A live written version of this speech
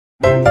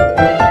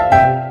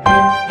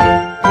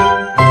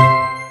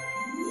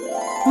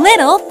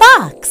Little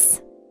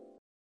fox.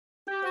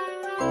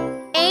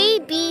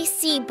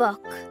 ABC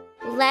book.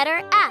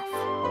 Letter F.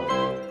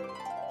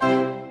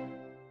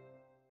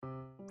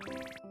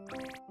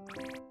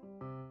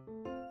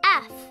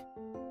 F.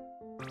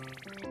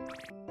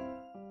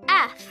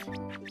 F.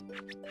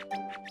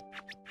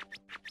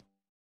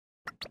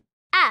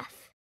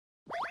 F.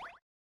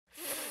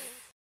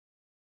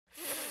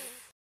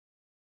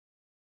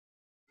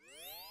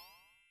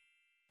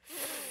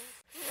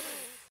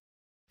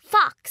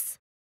 Fox.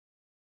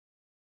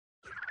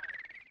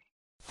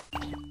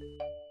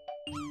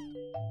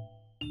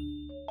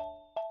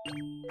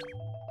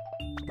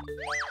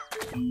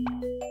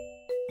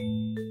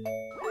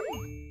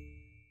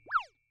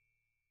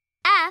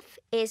 F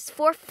is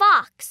for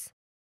fox.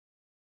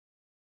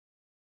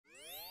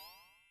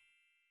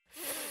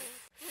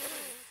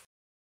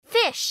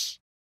 Fish.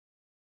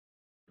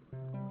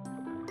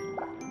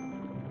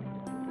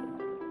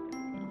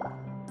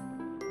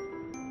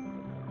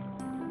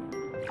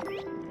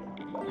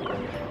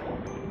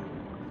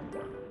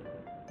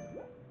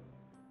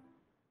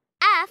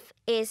 F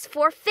is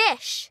for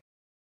fish.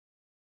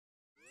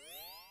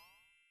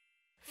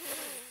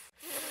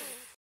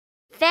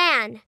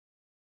 Fan.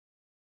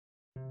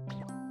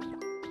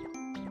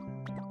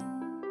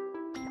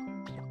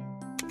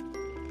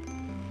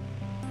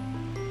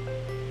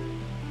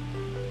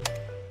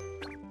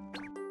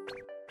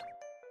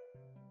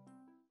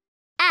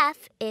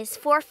 F is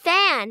for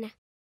fan.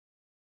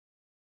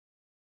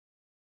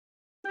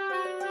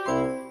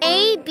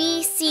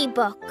 ABC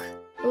book.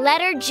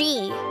 Letter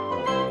G.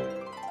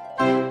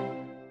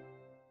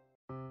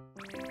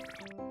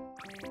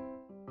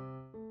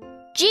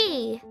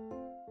 G.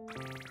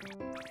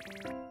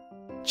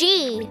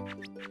 G.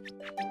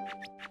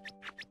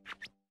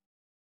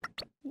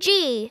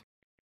 G.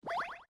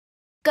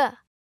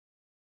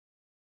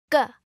 G.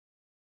 G.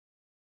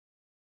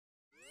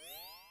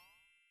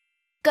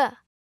 G.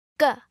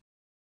 G.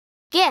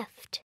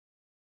 Gift.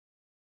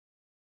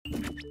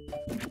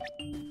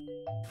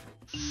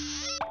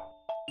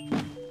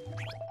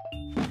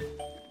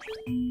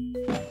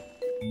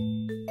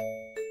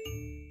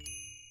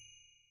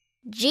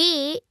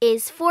 G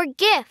is for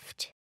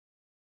gift.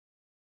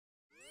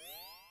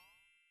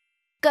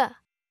 G.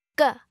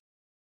 G.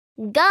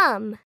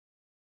 Gum.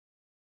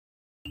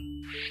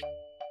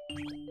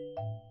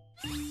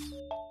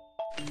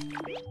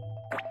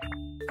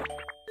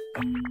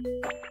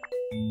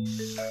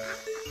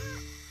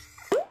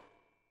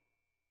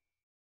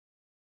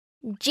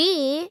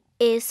 G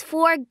is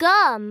for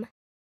gum.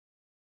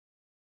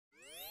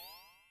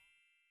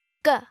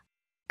 G.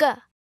 G.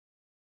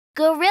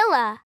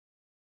 Gorilla.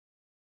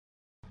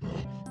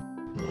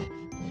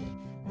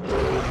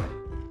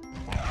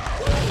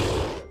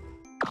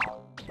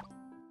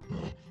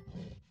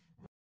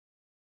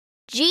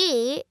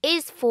 G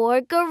is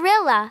for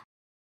gorilla.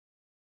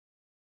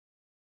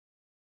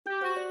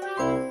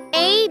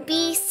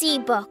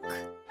 ABC book.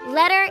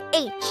 Letter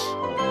H.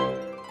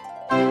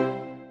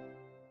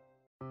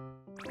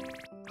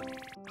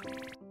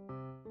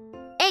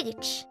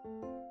 H.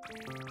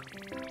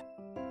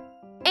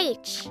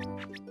 H.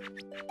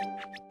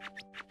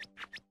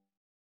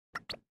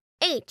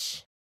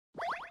 H.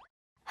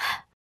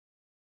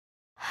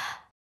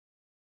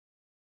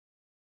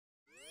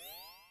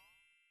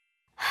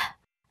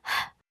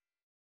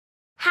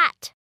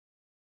 Hat.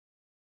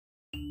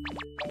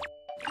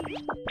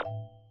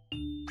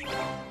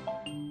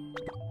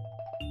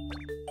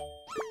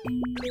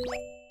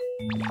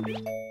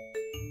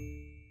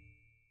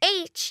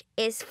 H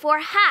is for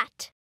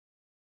hat.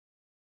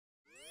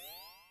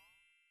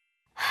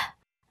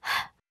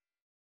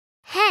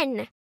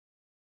 Hen.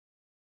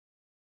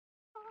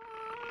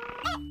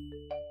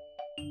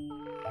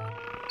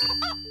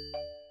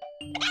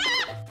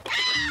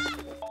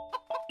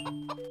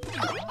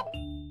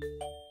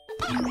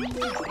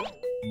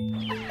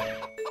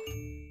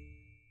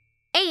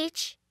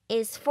 H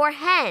is for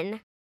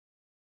hen.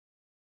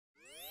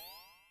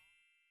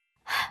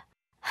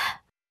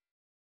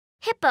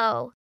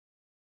 Hippo.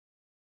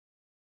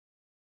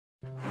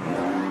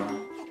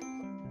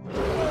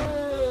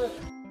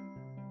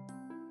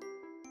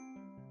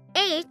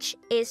 H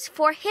is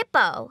for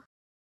hippo.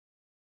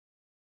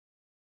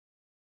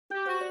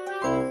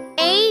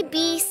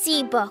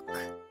 ABC book.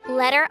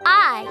 Letter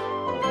I.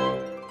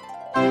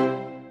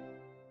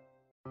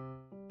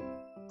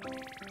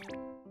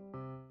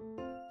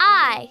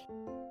 I.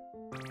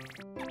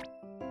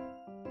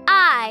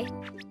 I.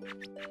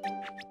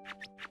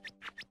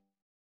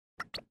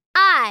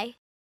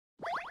 I.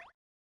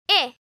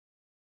 I.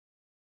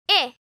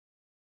 I.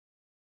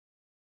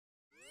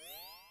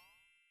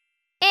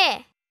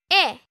 I.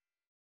 I.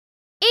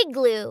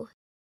 Igloo.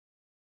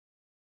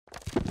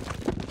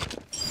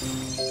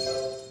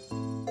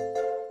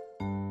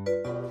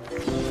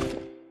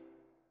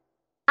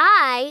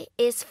 I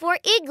is for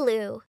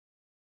igloo.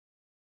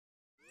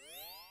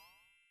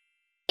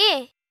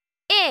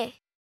 I.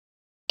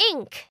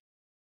 Ink.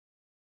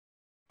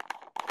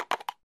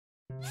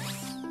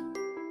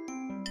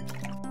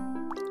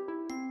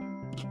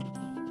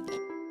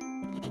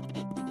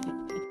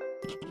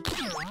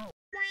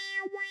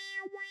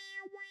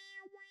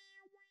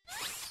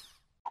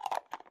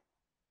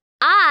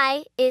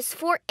 is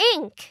for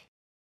ink.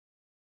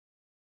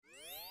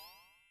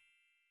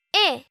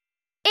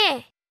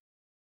 I,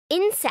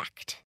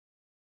 insect.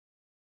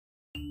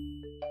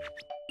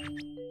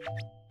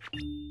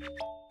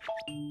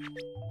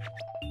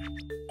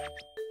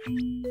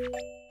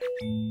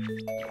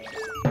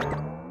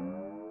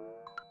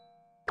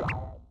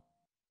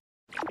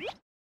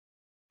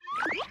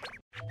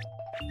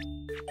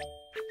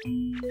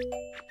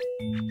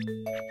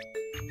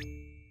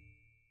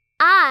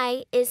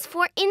 I is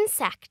for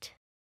insect.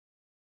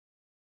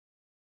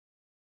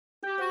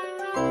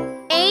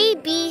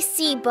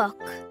 ABC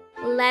book.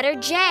 Letter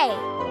J.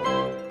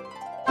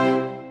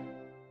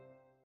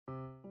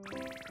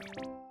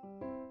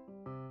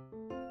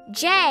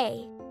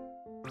 J.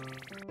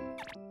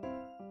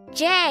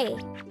 J.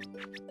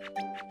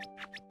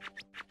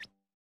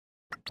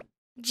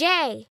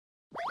 J.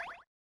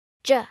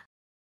 J.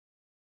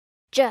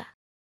 J.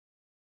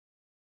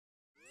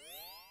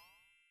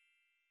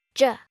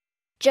 J.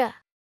 J.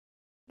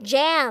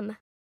 Jam.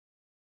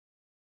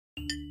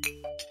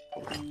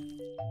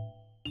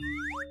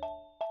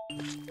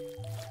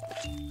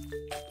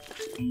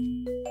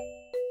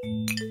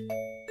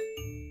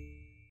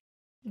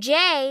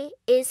 J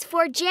is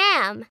for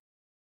jam.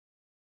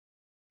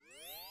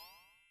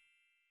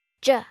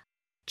 J,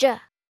 j,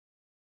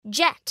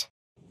 jet.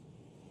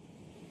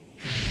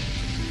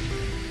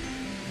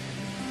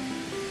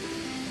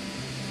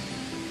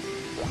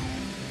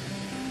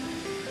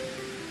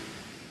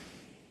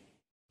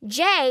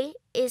 J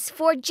is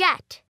for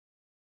jet.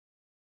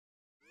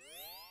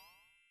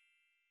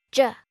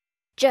 J,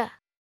 j,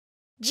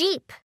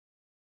 jeep.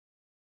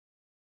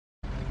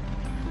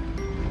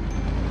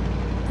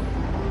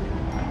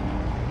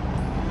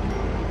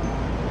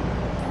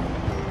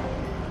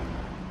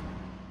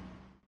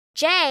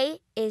 J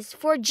is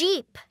for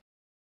Jeep.